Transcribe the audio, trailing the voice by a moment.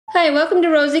Hi, welcome to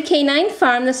Rosie Canine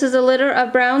Farm. This is a litter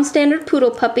of brown standard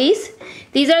poodle puppies.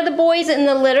 These are the boys in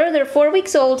the litter. They're 4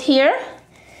 weeks old here.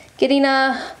 Getting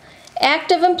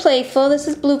active and playful. This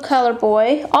is blue collar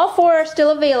boy. All 4 are still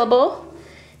available.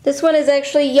 This one is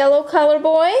actually yellow collar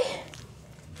boy.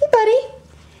 Hey buddy.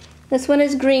 This one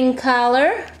is green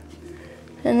collar.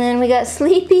 And then we got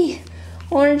sleepy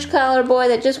orange collar boy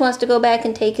that just wants to go back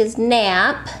and take his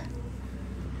nap.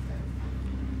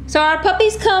 So our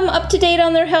puppies come up to date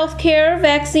on their health care,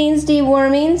 vaccines,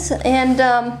 dewormings, and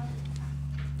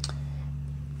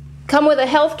come with a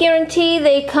health guarantee.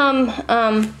 They come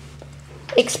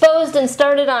exposed and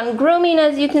started on grooming.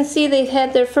 As you can see, they've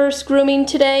had their first grooming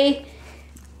today.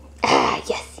 Ah,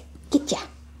 yes, get ya.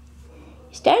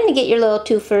 You're starting to get your little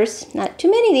twofers. Not too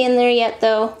many in there yet,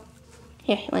 though.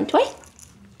 Here, you want a toy?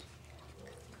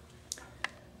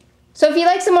 So if you'd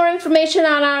like some more information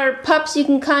on our pups, you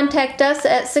can contact us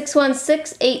at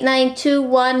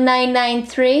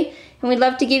 616-892-1993. And we'd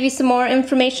love to give you some more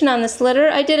information on this litter.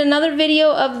 I did another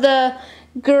video of the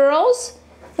girls,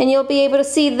 and you'll be able to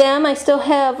see them. I still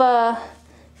have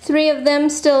 3 of them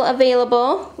still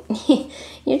available.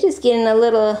 You're just getting a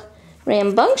little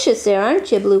rambunctious there,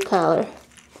 aren't you, blue collar?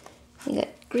 You got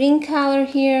green collar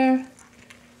here,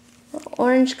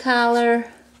 orange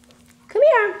collar. Come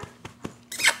here.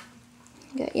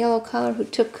 Got yellow collar who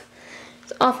took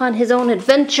off on his own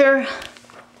adventure.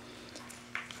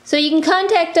 So you can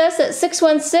contact us at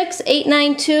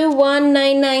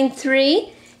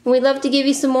 616-892-1993. And we'd love to give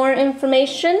you some more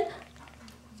information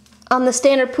on the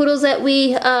standard poodles that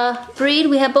we breed.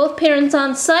 We have both parents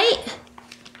on site.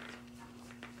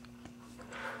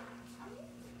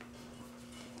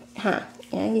 Huh,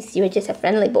 yeah, you were just a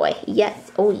friendly boy.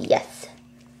 Yes, oh yes.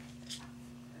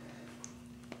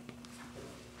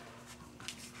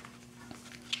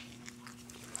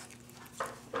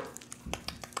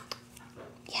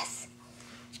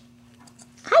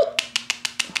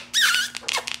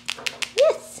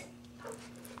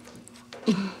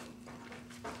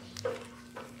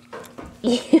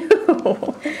 You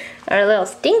are a little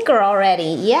stinker already.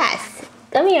 Yes.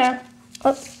 Come here.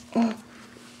 Oops.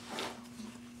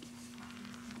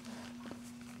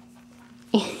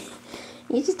 You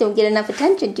just don't get enough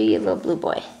attention, do you, little blue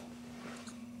boy?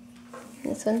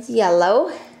 This one's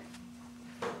yellow.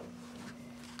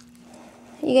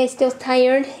 You guys still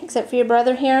tired, except for your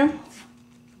brother here?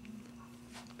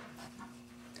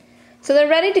 So they're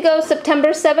ready to go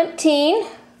September 17.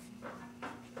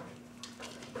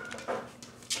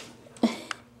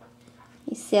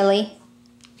 You silly.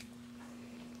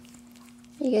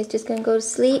 You guys just gonna go to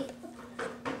sleep?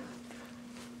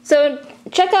 So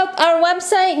check out our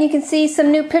website and you can see some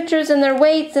new pictures and their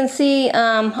weights and see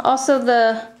also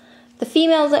the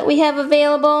females that we have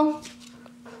available.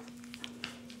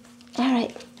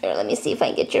 Alright, let me see if I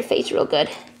can get your face real good.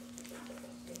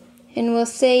 And we'll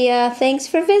say thanks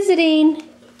for visiting.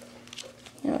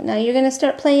 Now you're gonna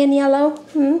start playing yellow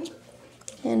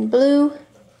and blue.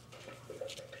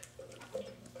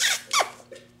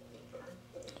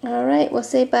 Alright, we'll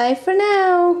say bye for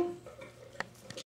now.